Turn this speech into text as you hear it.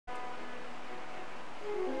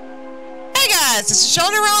guys, it's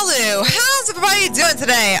Shonaralu. How's everybody doing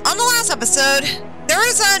today? On the last episode, there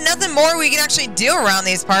was nothing more we can actually do around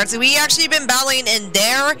these parts. We actually been battling in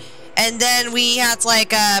there, and then we had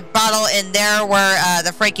like a battle in there where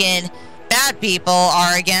the freaking bad people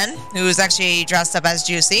are again, who's actually dressed up as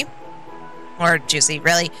Juicy. Or Juicy,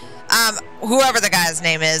 really. Whoever the guy's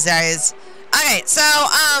name is, guys. Okay, so,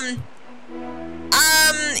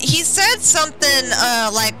 he said something,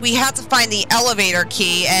 like we have to find the elevator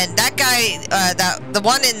key, and that guy, the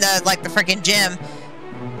one in the, like, the freaking gym,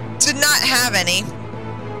 did not have any.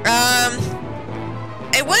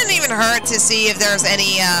 It wouldn't even hurt to see if there's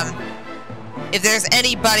any, if there's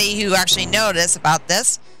anybody who actually noticed about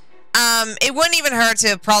this. It wouldn't even hurt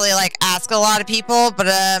to probably, like, ask a lot of people, but,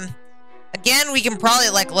 again, we can probably,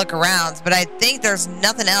 like, look around, but I think there's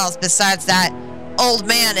nothing else besides that old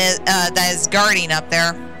man that is guarding up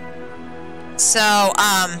there. So,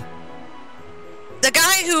 the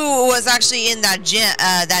guy who was actually in that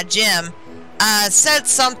gym, said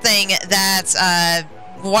something that,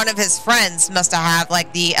 one of his friends must have had,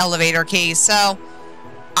 like, the elevator key. So,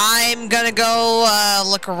 I'm gonna go,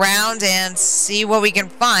 look around and see what we can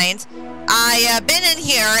find. I, been in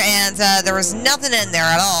here, and, there was nothing in there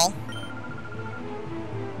at all.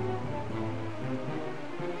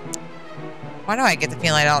 Why do I get the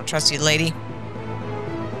feeling I don't trust you, lady?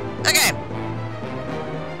 Okay.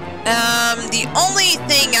 The only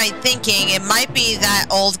thing I'm thinking, it might be that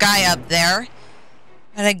old guy up there.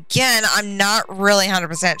 And again, I'm not really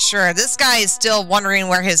 100% sure. This guy is still wondering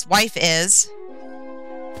where his wife is.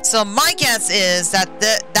 So my guess is that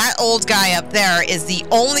that old guy up there is the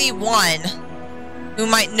only one who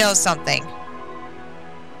might know something.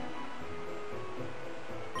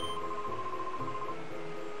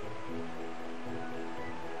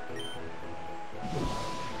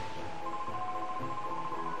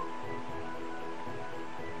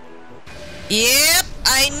 Yep,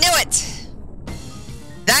 I knew it.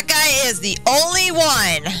 That guy is the only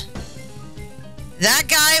one. That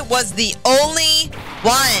guy was the only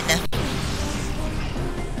one.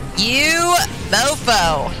 You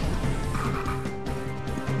mofo.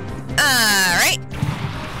 Alright.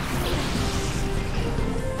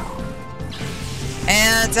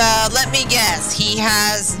 And, let me guess. He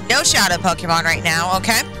has no shadow Pokemon right now,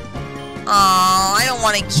 okay? Aw, I don't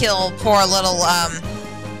want to kill poor little,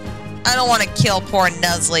 I don't want to kill poor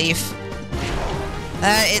Nuzleaf.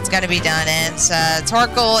 It's gonna be done, and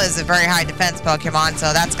Torkoal is a very high defense Pokemon,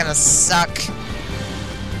 so that's gonna suck.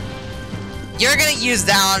 You're gonna use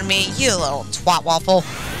that on me, you little twat waffle.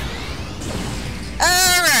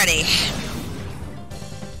 Alrighty.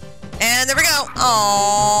 And there we go.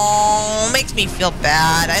 Oh, makes me feel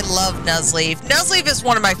bad. I love Nuzleaf. Nuzleaf is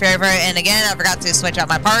one of my favorite, and again, I forgot to switch out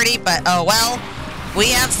my party, but oh well. We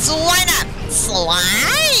have Swinub!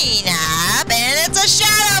 Swinub! And it's a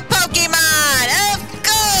shadow Pokemon! Of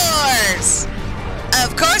course!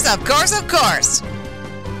 Of course, of course, of course!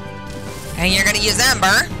 And you're gonna use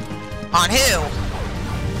Ember? On who?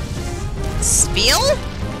 Spiel?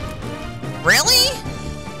 Really?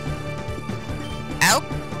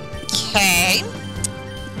 Okay.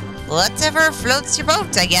 Whatever floats your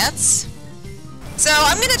boat, I guess. So,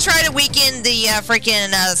 I'm gonna try to weaken the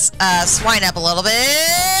freaking Swinub a little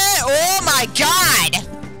bit. Oh my god!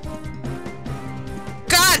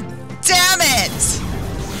 God damn it!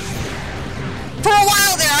 For a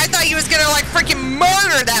while there, I thought he was gonna like freaking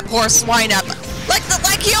murder that poor Swinub.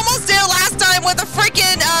 Like he almost did last time with the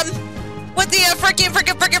freaking, with the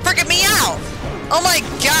freaking meow. Oh my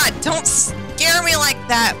god, don't scare me like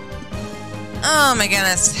that. Oh my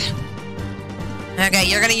goodness. Okay,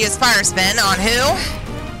 you're gonna use Fire Spin on who?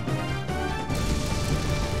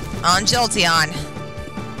 On Jolteon.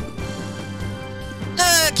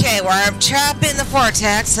 Okay, we're trapped in the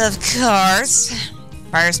vortex, of course.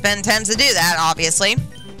 Fire Spin tends to do that, obviously.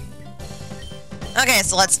 Okay,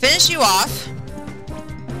 so let's finish you off.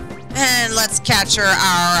 And let's capture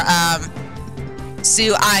our,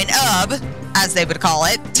 Soon-Ub, as they would call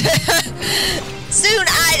it.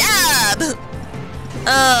 Soon-Ub!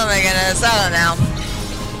 Oh my goodness, I don't know.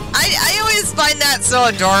 I always find that so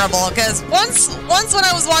adorable, because once when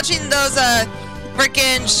I was watching those,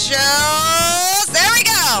 freaking shows, there we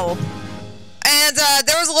go! And,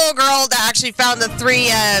 there was a little girl that actually found the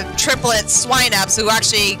three, triplet Swinubs who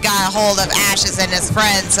actually got a hold of Ash's and his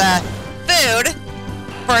friends', food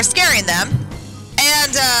for scaring them.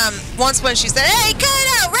 And, once when she said, "Hey, cut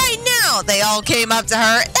it out right now!" they all came up to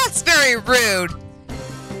her. That's very rude.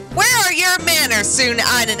 Where are your manners,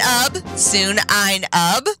 Soon-Ub?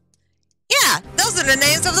 Soon-Ub? Yeah, those are the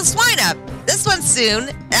names of the Swinub. This one's Soon,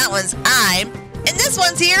 that one's I'm, and this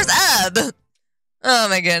one's here's Ub. Oh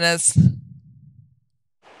my goodness.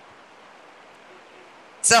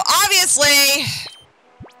 So obviously,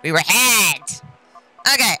 we were hacked.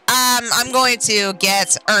 Okay, I'm going to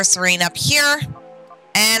get Ursaring up here.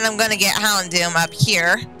 And I'm going to get Houndoom up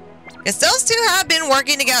here. Because those two have been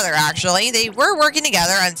working together, actually. They were working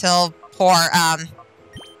together until poor,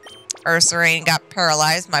 Ursaring got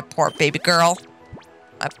paralyzed. My poor baby girl.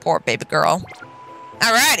 My poor baby girl.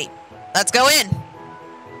 Alrighty. Let's go in.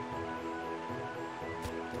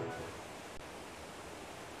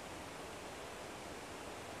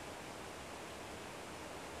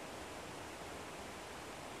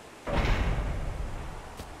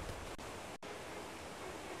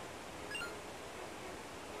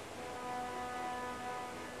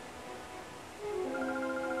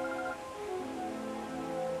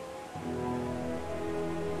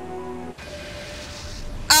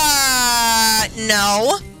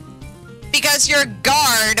 No. Because your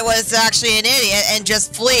guard was actually an idiot and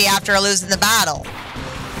just flee after losing the battle.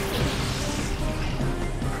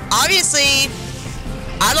 Obviously,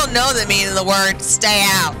 I don't know the meaning of the word stay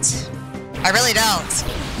out. I really don't.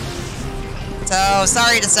 So,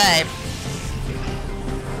 sorry to say.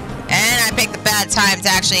 And I picked the bad time to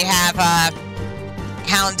actually have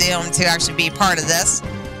Houndoom to actually be part of this.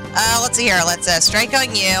 Let's see here. Let's strike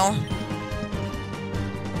on you.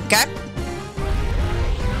 Okay.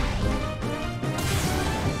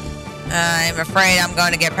 I'm afraid I'm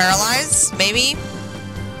going to get paralyzed, maybe.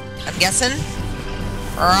 I'm guessing.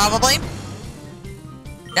 Probably.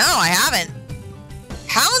 No, I haven't.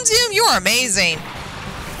 Houndoom, you're amazing.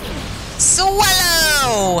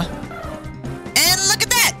 Swallow! And look at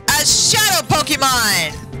that! A shadow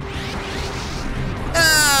Pokemon!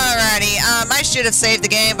 Alrighty, I should have saved the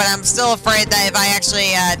game, but I'm still afraid that if I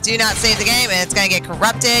actually do not save the game, it's gonna get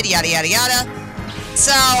corrupted, yada yada yada.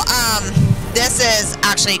 So, this is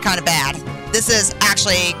actually kind of bad. This is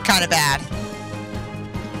actually kind of bad.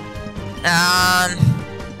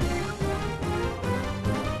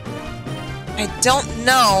 I don't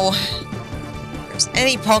know if there's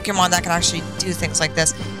any Pokemon that can actually do things like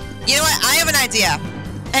this. You know what? I have an idea.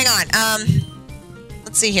 Hang on.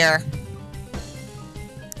 Let's see here.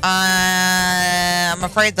 I'm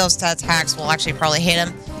afraid those attacks will actually probably hit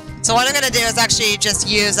him. So what I'm going to do is actually just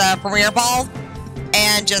use a Premier Ball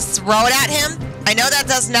and just throw it at him. I know that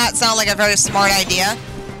does not sound like a very smart idea.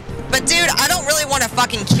 But dude, I don't really want to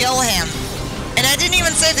fucking kill him. And I didn't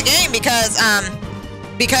even save the game because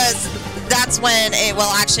that's when it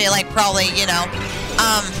will actually, like, probably, you know,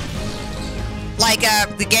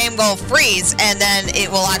 the game will freeze and then it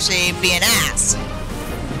will actually be an ass.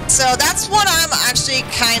 So that's what I'm actually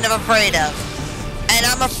kind of afraid of. And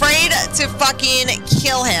I'm afraid to fucking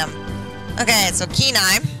kill him. Okay, so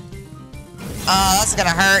Kenai. Oh, that's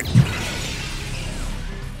gonna hurt.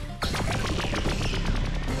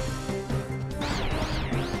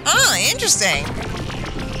 Oh, interesting.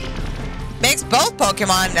 Makes both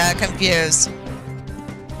Pokemon confused.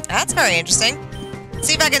 That's very interesting. Let's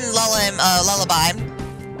see if I can lull him, lullaby.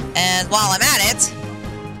 And while I'm at it,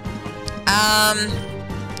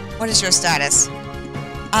 what is your status?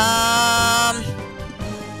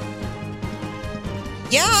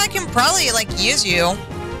 Yeah, I can probably, like, use you.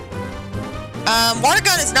 Water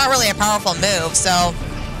Gun is not really a powerful move, so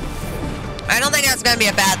I don't think that's gonna be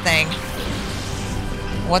a bad thing.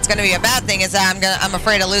 What's gonna be a bad thing is that I'm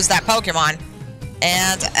afraid to lose that Pokemon.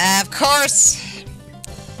 And of course,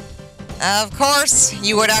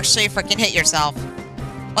 you would actually freaking hit yourself.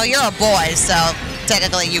 Well, you're a boy, so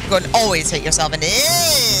technically you could always hit yourself. And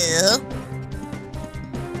ew.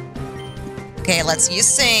 Okay, let's use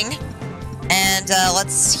Sing. And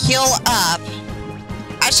let's heal up.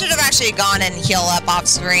 I should have actually gone and heal up off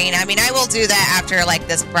screen. I mean, I will do that after, like,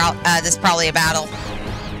 this probably a battle.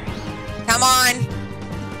 Come on.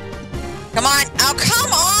 Come on. Oh,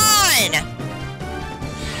 come on!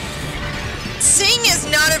 Sing is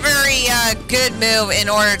not a very good move in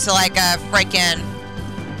order to, like, freaking,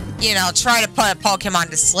 you know, try to put a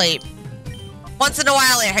Pokemon to sleep. Once in a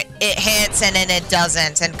while, it hits, and then it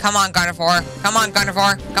doesn't. And come on, Gardevoir. Come on,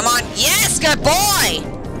 Gardevoir. Come on. Yes, good boy!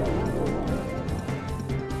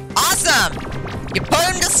 Awesome! You put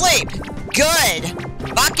him to sleep. Good.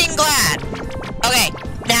 Fucking glad. Okay,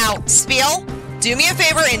 now, Spiel, do me a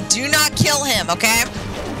favor and do not kill him, okay?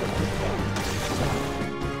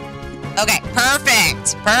 Okay,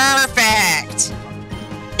 perfect. Perfect.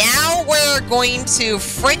 Now we're going to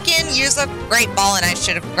freaking use a Great Ball, and I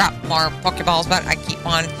should have grabbed more Pokeballs, but I keep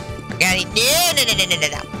on forgetting. No.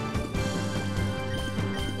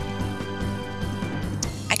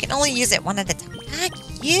 I can only use it one at a time. Fuck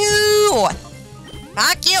you!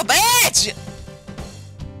 Fuck you, bitch!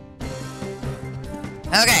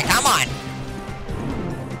 Okay, come on.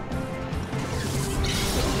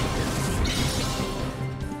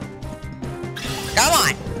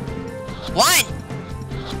 1,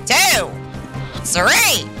 2,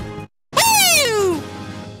 3. Woo!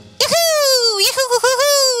 Yahoo!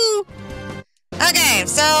 Yahoo! Okay,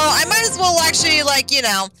 so I might as well actually, like, you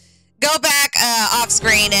know, go back off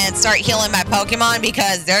screen and start healing my Pokemon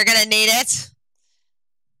because they're gonna need it.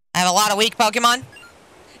 I have a lot of weak Pokemon.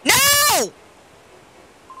 No!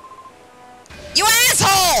 You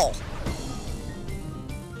asshole!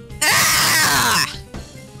 Ah!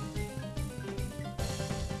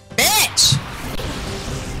 Bitch!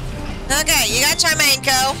 Okay, you got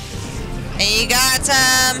Chimanko. And you got,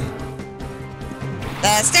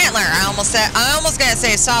 the Snattle. I almost gonna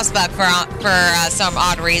say Softspot for some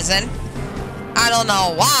odd reason. I don't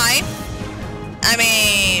know why. I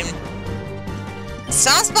mean,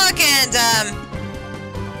 Softspot and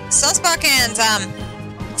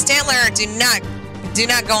Snattle do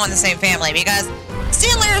not go in the same family because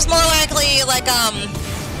Snattle is more likely like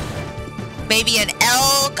maybe an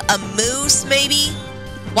elk, a moose maybe.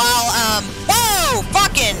 While whoa,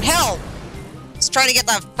 fucking hell! Just trying to get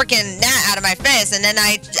the freaking gnat out of my face, and then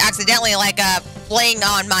I accidentally like playing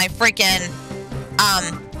on my freaking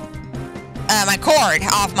my cord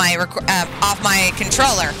off my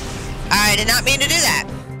controller. I did not mean to do that.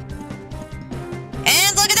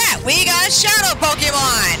 And look at that, we got a Shadow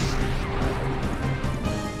Pokemon.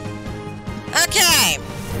 Okay.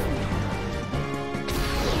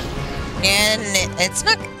 And it's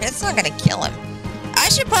not gonna kill him. I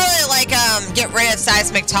should probably like get rid of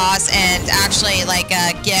Seismic Toss and actually like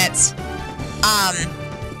get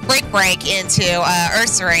Break into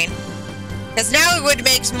Ursaring, because now it would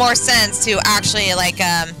make more sense to actually like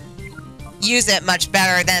use it much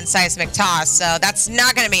better than Seismic Toss. So that's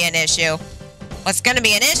not going to be an issue. What's going to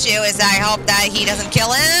be an issue is I hope that he doesn't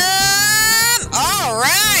kill him.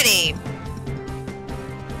 Alrighty.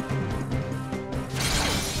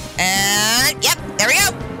 And yep, there we go.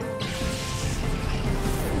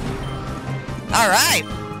 Alright.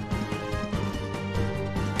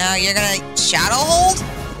 Now you're gonna Shadow Hold?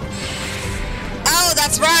 Oh,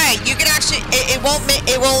 that's right. You can actually it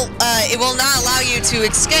will not allow you to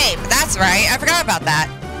escape. That's right. I forgot about that.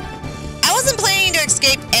 I wasn't planning to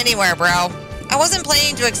escape anywhere, bro. I wasn't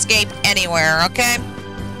planning to escape anywhere, okay?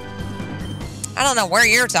 I don't know where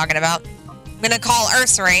you're talking about. I'm gonna call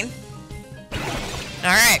Ursaring.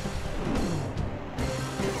 Alright.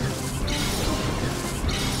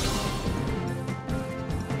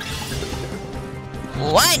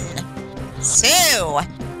 One, 2,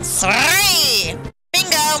 3.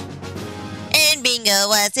 Bingo. And Bingo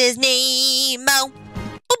was his name. Boop,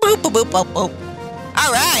 boop, boop, boop, boop, boop.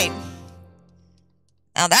 All right.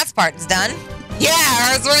 Now that part's done. Yeah,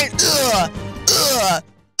 I was right.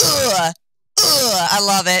 I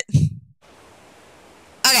love it.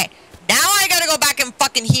 Okay, now I gotta go back and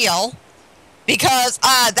fucking heal because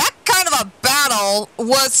that kind of a battle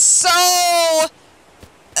was so.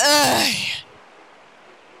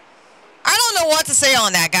 I don't know what to say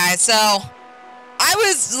on that, guys. So, I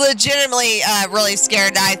was legitimately really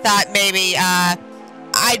scared. I thought maybe I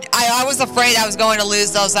was afraid I was going to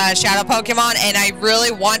lose those Shadow Pokemon, and I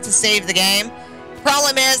really want to save the game.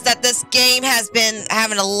 Problem is that this game has been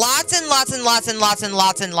having lots of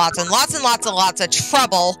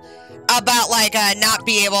trouble about like not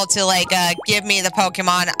be able to like give me the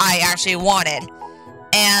Pokemon I actually wanted,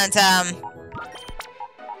 and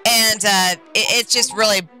it's just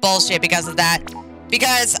really bullshit because of that.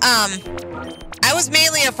 Because I was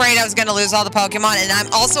mainly afraid I was gonna lose all the Pokemon, and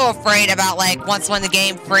I'm also afraid about like when the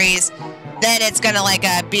game freezes, then it's gonna like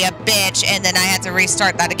be a bitch, and then I have to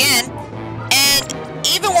restart that again. And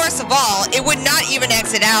even worse of all, it would not even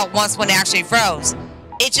exit out when it actually froze.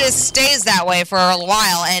 It just stays that way for a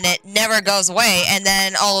while, and it never goes away. And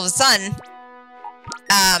then all of a sudden,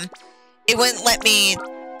 it wouldn't let me.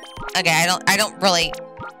 Okay, I don't really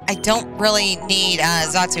need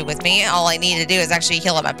Xatu with me. All I need to do is actually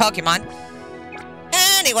heal up my Pokemon.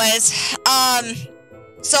 Anyways,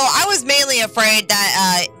 so I was mainly afraid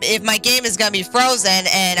that if my game is gonna be frozen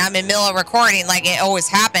and I'm in the middle of recording, like it always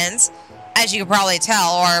happens, as you can probably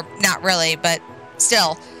tell, or not really, but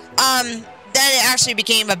still, then it actually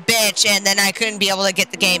became a bitch, and then I couldn't be able to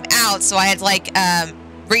get the game out, so I had to like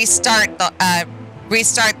restart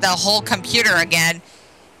the whole computer again,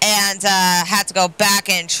 and had to go back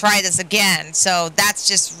and try this again. So that's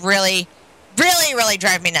just really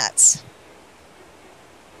drive me nuts.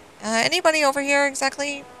 Anybody over here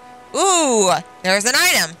exactly? Ooh, there's an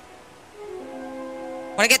item.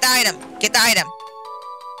 Want to get the item? Get the item.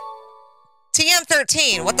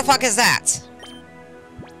 TM13, what the fuck is that?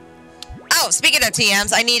 Oh, speaking of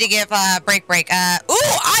TMs, I need to give Break. Ooh,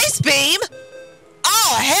 Ice Beam!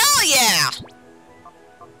 Oh, hell yeah!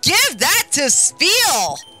 Give that to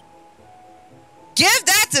Spiel! Give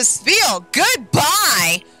that to Spiel!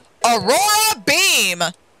 Goodbye, Aurora Beam!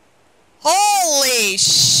 Holy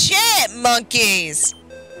shit, monkeys!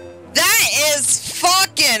 That is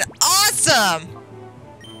fucking awesome!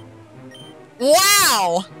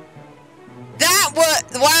 Wow! That was,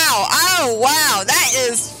 wow, oh wow, that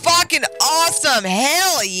is fucking awesome!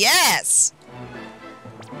 Hell yes!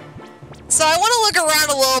 So I want to look around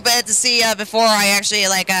a little bit to see, before I actually,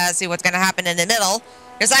 see what's gonna happen in the middle.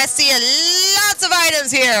 Because I see lots of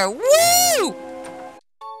items here! Woo!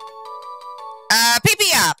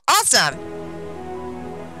 PP up! Awesome!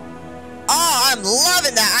 Oh, I'm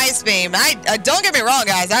loving that Ice Beam. Don't get me wrong,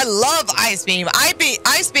 guys. I love Ice Beam.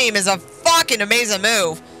 Ice Beam is a fucking amazing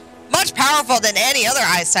move. Much powerful than any other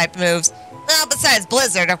ice type moves. Well, besides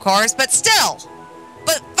Blizzard, of course, but still.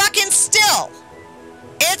 But fucking still.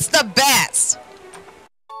 It's the best.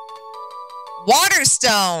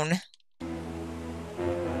 Waterstone.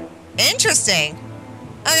 Interesting.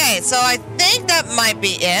 Okay, so I think that might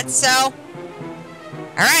be it, so.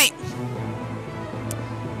 Alright.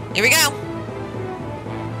 Here we go.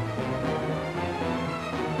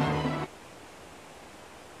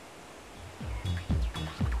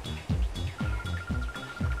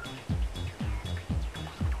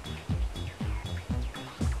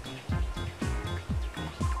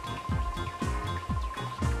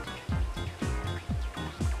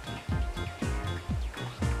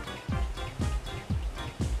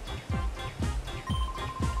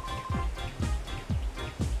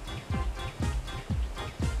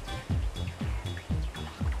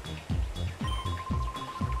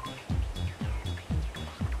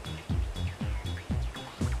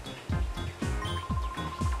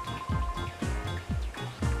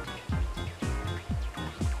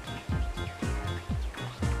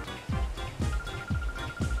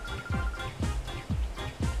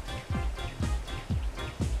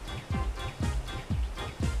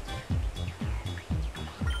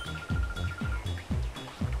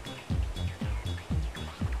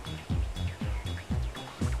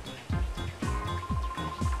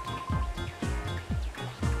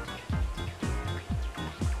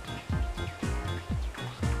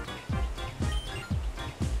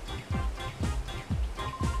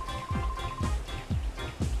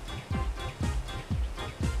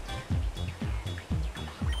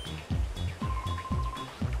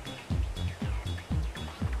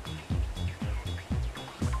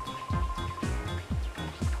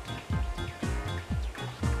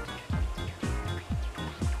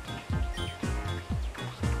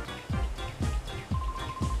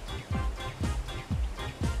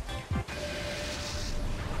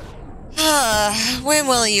 When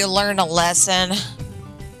will you learn a lesson?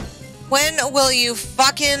 When will you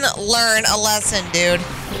fucking learn a lesson, dude?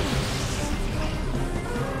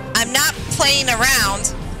 I'm not playing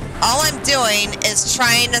around. All I'm doing is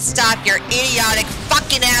trying to stop your idiotic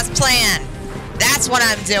fucking ass plan. That's what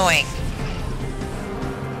I'm doing.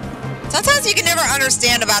 Sometimes you can never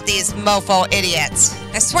understand about these mofo idiots.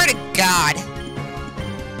 I swear to God.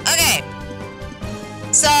 Okay.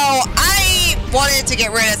 So, I wanted to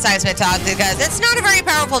get rid of Seismic Talk because it's not a very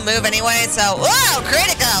powerful move anyway, so, whoa,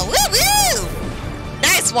 critical, woo-woo!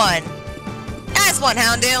 Nice one. Nice one,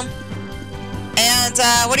 Houndoom. And,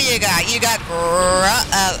 what do you got? You got,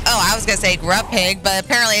 I was gonna say Grunt Pig, but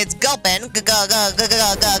apparently it's Gulpin. Gulpin.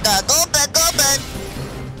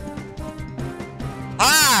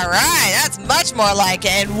 Alright, that's much more like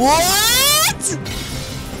it. What?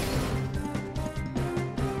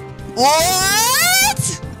 What?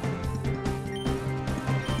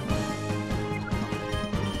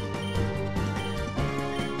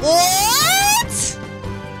 What?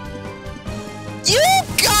 You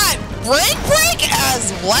got Break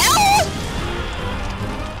as well?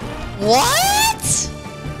 What?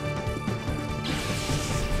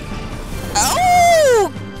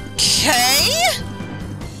 Okay.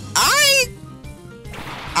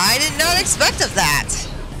 I did not expect of that.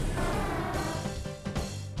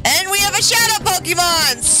 And we have a shadow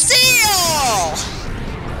Pokemon, Seal!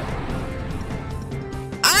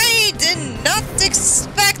 I did not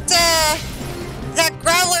expect that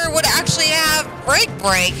Growler would actually have Break.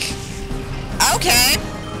 Okay.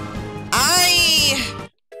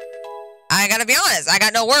 I gotta be honest, I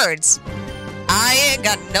got no words. I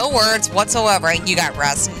got no words whatsoever. You got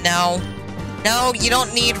rest. No. No, you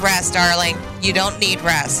don't need rest, darling. You don't need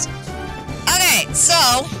rest. Okay, so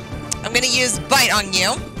I'm gonna use Bite on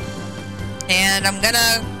you. And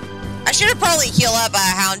I should have probably healed up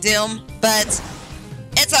Houndoom, but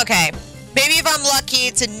it's okay. Maybe if I'm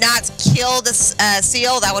lucky to not kill this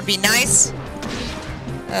Seal, that would be nice.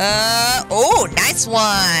 Oh, nice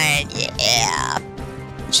one. Yeah.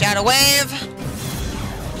 Shadow Wave.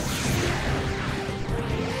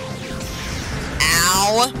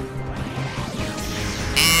 Ow.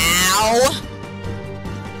 Ow.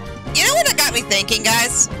 You know what it got me thinking,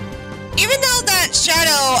 guys? Even though that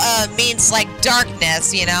shadow means like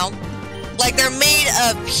darkness, you know? Like they're made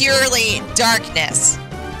of purely darkness.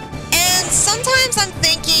 And sometimes I'm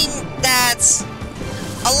thinking that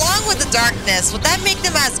along with the darkness, would that make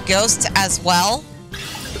them as ghosts as well?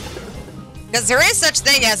 Because there is such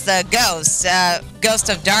thing as the ghost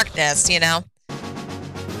of darkness, you know?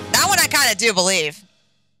 That one I kind of do believe.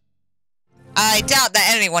 I doubt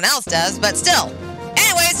that anyone else does, but still.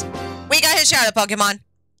 Anyways, we got his shadow Pokemon.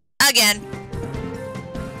 Again.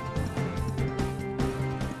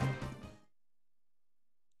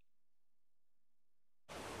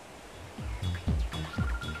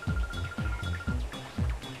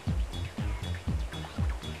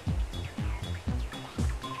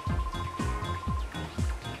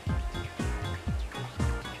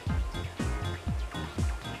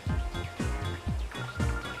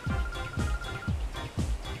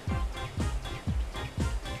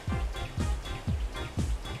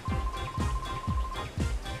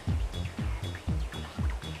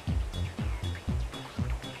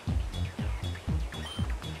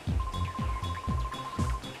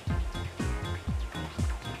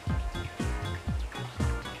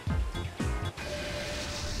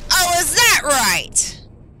 Is that right?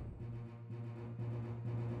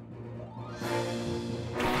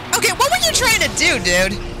 Okay, what were you trying to do,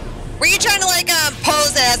 dude? Were you trying to, like,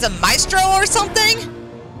 pose as a Maestro or something?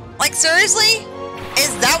 Like, seriously?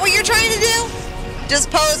 Is that what you're trying to do? Just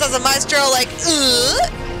pose as a Maestro, like,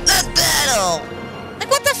 let's battle! Like,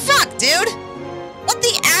 what the fuck, dude? What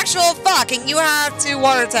the actual fuck? And you have 2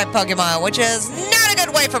 Water-type Pokemon, which is not a good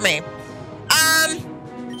way for me.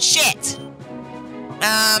 Shit.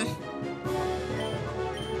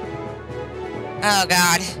 Oh,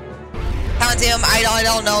 God. Houndoom, I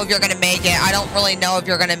don't know if you're gonna make it. I don't really know if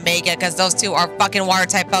you're gonna make it, because those 2 are fucking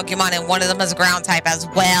Water-type Pokemon, and one of them is Ground-type as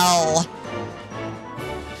well.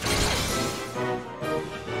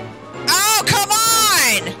 Oh, come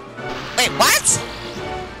on! Wait, what?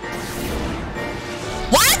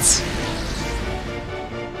 What?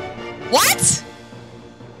 What?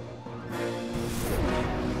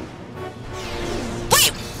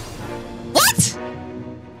 Wait! What?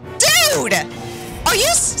 Dude!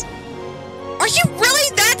 Are you really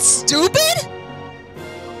that stupid?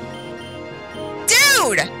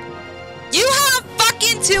 Dude! You have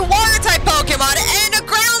fucking 2 Water-type Pokemon and a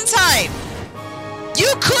Ground-type!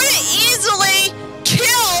 You could've easily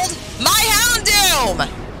killed my Houndoom!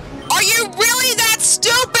 Are you really that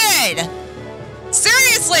stupid?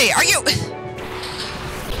 Seriously, are you...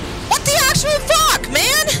 What the actual fuck,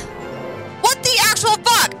 man? What the actual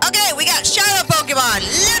fuck? Okay, we got Shadow Pokemon,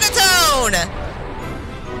 Lunatone!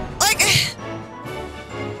 Like...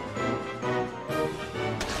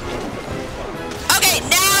 Okay,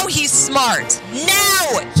 now he's smart.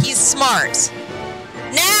 Now he's smart.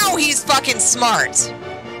 Now he's fucking smart.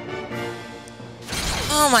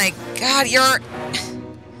 Oh my god, you're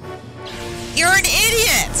an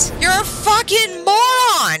idiot! You're a fucking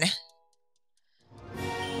moron!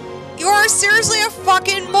 You are seriously a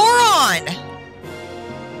fucking moron!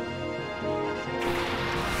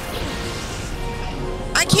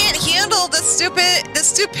 I can't handle the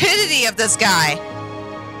stupidity of this guy.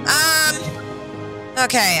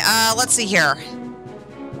 Okay, let's see here.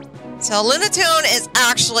 So Lunatone is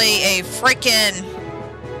actually a freaking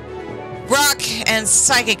rock and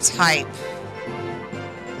psychic type.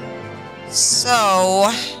 So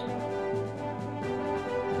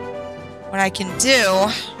what I can do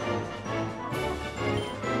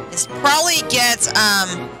is probably get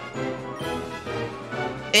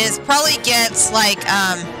like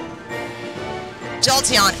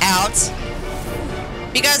Jolteon out,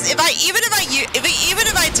 because even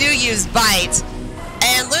if I do use Bite,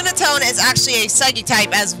 and Lunatone is actually a psychic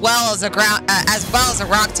type as well as a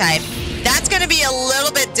rock type, that's going to be a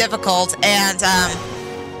little bit difficult, and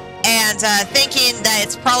thinking that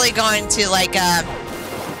it's probably going to like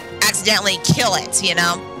accidentally kill it, you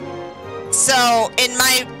know. So in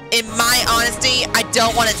my honesty, I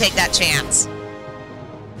don't want to take that chance.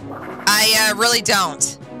 I really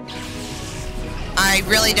don't. I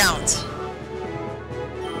really don't.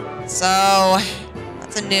 So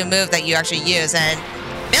that's a new move that you actually use. And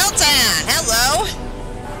Milton, hello.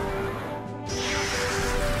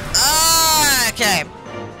 Okay.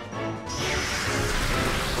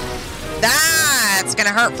 That's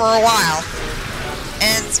gonna hurt for a while.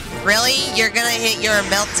 And really, you're gonna hit your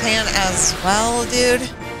Milton as well, dude?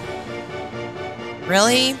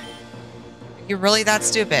 Really? You're really that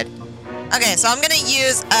stupid? Okay, so I'm going to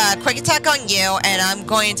use Quick Attack on you, and I'm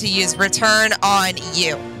going to use Return on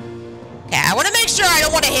you. Okay, I want to make sure I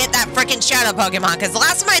don't want to hit that freaking Shadow Pokemon, because the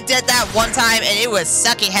last time I did that one time, and it was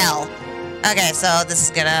sucky hell. Okay, so this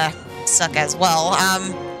is going to suck as well.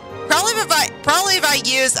 Probably if I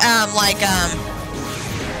use,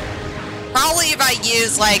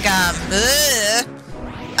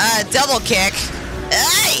 double kick.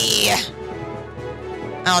 Ay!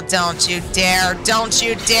 Oh, don't you dare. Don't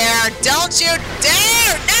you dare. Don't you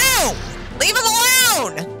dare. No! Leave him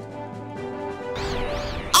alone!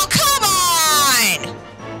 Oh, come on!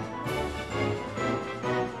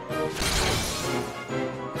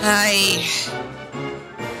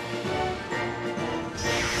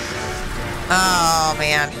 Oh,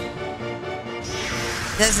 man.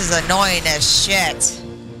 This is annoying as shit.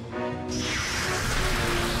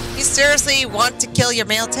 You seriously want to kill your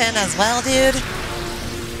Miltank as well, dude?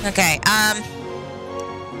 Okay,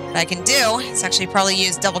 what I can do is actually probably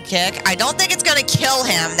use double kick. I don't think it's gonna kill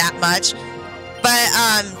him that much, but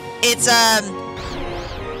it's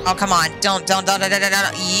oh, come on, don't.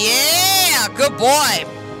 Yeah, good boy.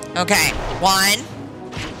 Okay, 1,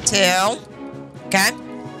 2. Okay.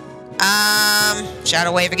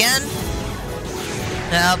 Shadow Wave again.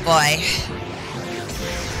 Oh boy.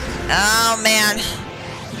 Oh man.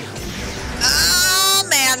 Oh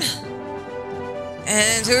man.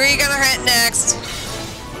 And who are you gonna hit next?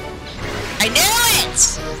 I knew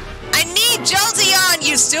it! I need Jolteon,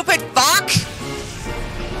 you stupid fuck!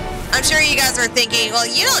 I'm sure you guys are thinking, well,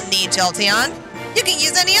 you don't need Jolteon. You can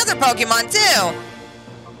use any other Pokemon too.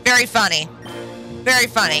 Very funny. Very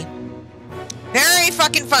funny. Very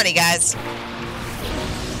fucking funny, guys.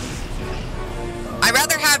 I'd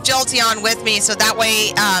rather have Jolteon with me so that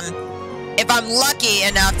way, if I'm lucky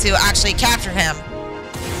enough to actually capture him.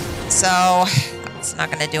 So, it's not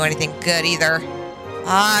gonna do anything good either.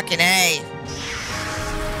 Fucking A.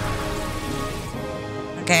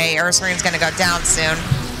 Okay, Ursaring's gonna go down soon.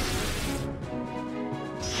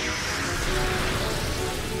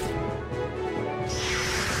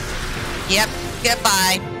 Yep,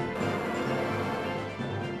 goodbye.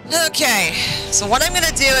 Okay, so what I'm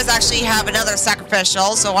gonna do is actually have another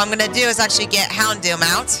sacrificial. So what I'm gonna do is actually get Houndoom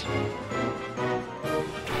out.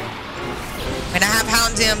 I'm gonna have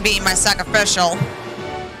Houndoom be my sacrificial.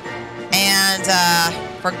 And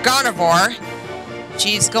for Gardevoir,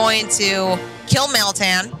 she's going to kill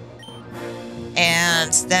Miltank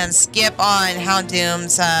and then skip on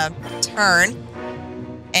Houndoom's turn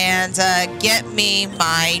and get me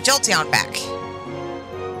my Jolteon back.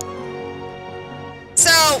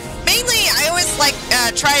 So mainly I always like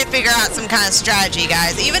try to figure out some kind of strategy,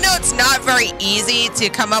 guys, even though it's not very easy to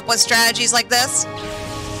come up with strategies like this.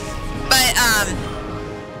 But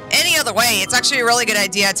any other way, it's actually a really good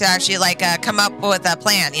idea to actually like come up with a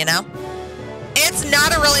plan, you know? It's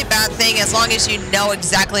not a really bad thing as long as you know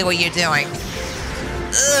exactly what you're doing.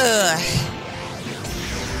 Ugh.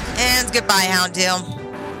 And goodbye, Houndoom.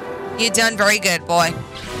 You done very good, boy.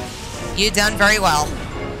 You done very well.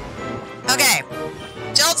 Okay.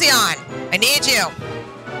 Jolteon, I need you.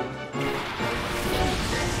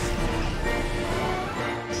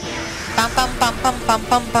 Bum bum bum bum bum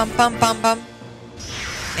bum bum bum bum bum.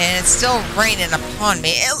 And it's still raining upon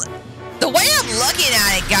me. The way I'm looking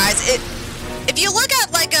at it, guys, if you look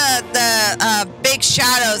at like the big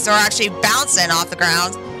shadows that are actually bouncing off the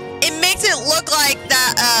ground, it makes it look like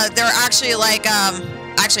that they're actually like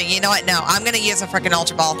actually, you know what? No, I'm gonna use a freaking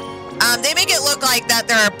Ultra Ball. They make it look like that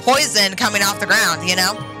they're poison coming off the ground, you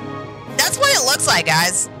know? That's what it looks like,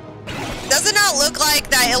 guys. Does it not look like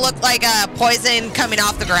that it looked like a poison coming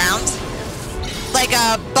off the ground? Like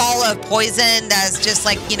a ball of poison that's just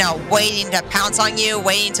like, you know, waiting to pounce on you,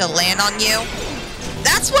 waiting to land on you.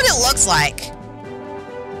 That's what it looks like.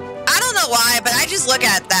 I don't know why, but I just look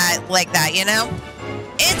at that like that, you know?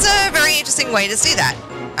 It's a very interesting way to see that.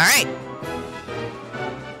 All right.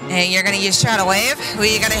 And you're going to use Shadow Wave. Who are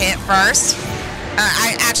you going to hit first?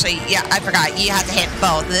 Yeah, I forgot. You have to hit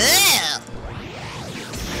both. Ugh.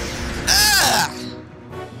 Ugh.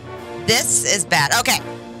 This is bad. Okay,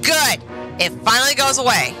 good. It finally goes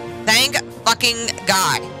away. Thank fucking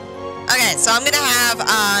God. Okay, so I'm going to have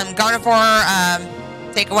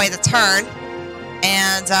Gardevoir take away the turn.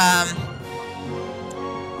 And,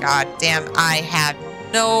 God damn, I have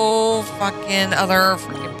no fucking other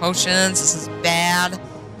freaking potions. This is bad.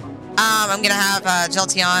 I'm going to have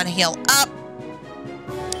Jolteon heal up.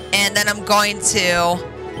 And then I'm going to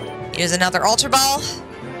use another Ultra Ball.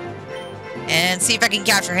 And see if I can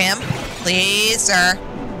capture him. Please, sir.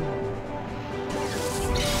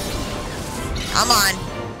 Come on.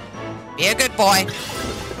 Be a good boy.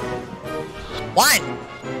 1,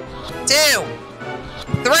 2,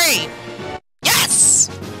 3. Yes!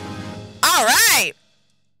 All right.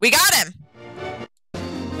 We got him.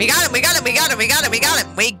 We got him. We got him. We got him. We got him. We got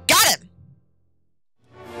him. We got him.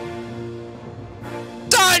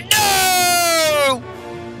 Oh, no!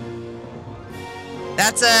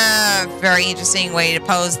 That's a very interesting way to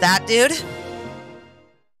pose that, dude.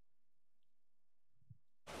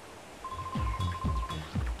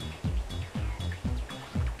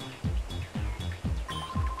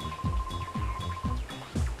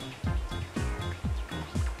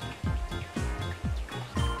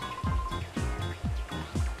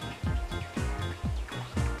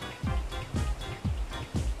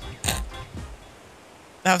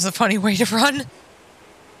 That was a funny way to run.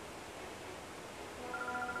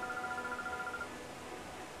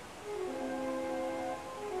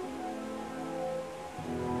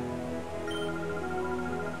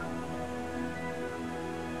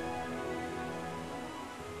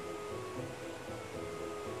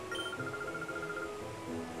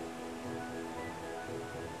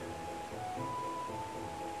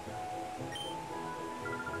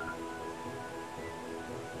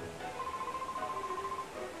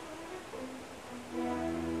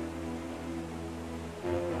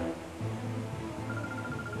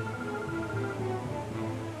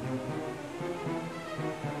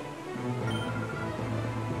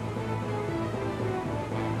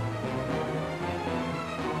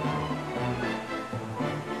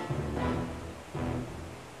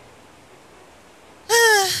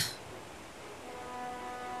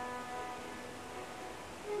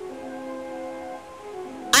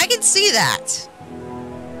 I can see that.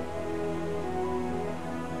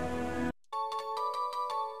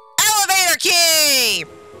 Elevator key!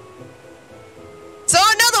 So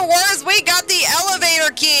in other words, we got the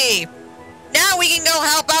elevator key. Now we can go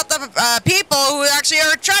help out the people who actually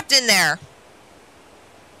are trapped in there.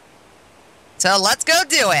 So let's go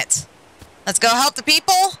do it. Let's go help the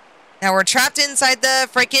people that were trapped inside the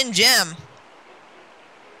freaking gym.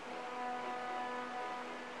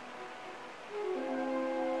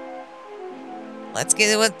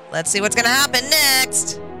 Let's see what's gonna happen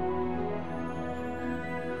next.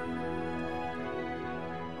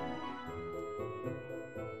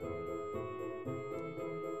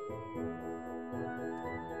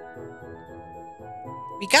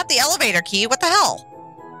 We got the elevator key. What the hell?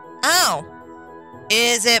 Oh.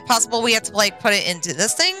 Is it possible we have to, like, put it into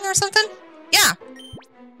this thing or something? Yeah.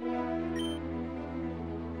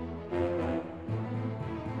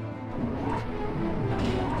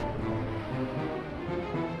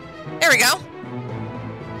 There we go.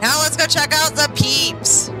 Now let's go check out the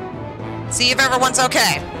peeps. See if everyone's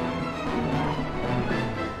okay.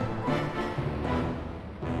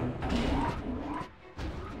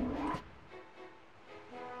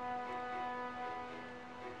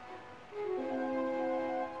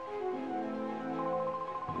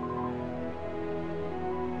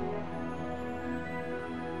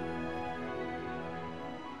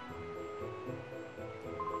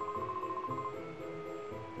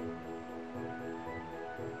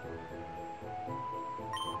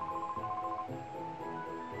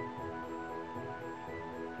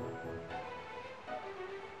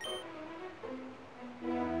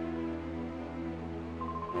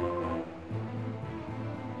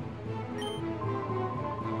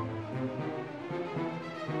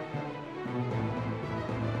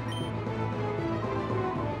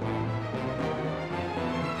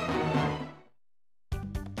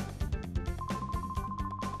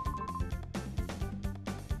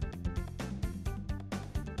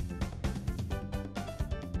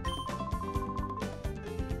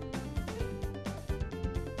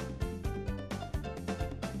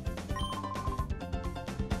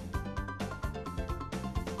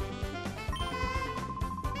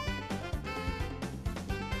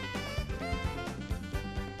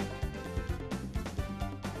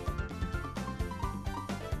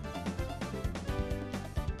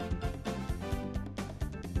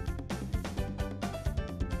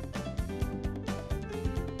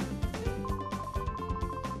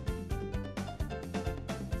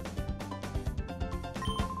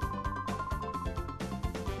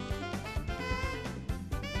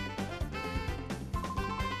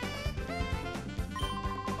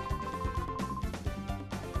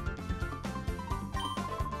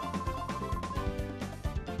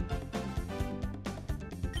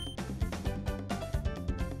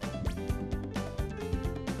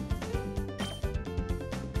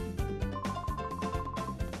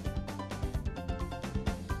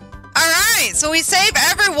 So we save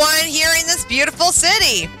everyone here in this beautiful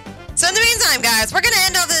city. So in the meantime, guys, we're going to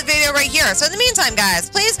end off the video right here. So in the meantime, guys,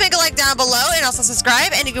 please make a like down below and also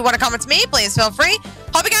subscribe. And if you want to comment to me, please feel free.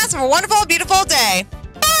 Hope you guys have a wonderful, beautiful day.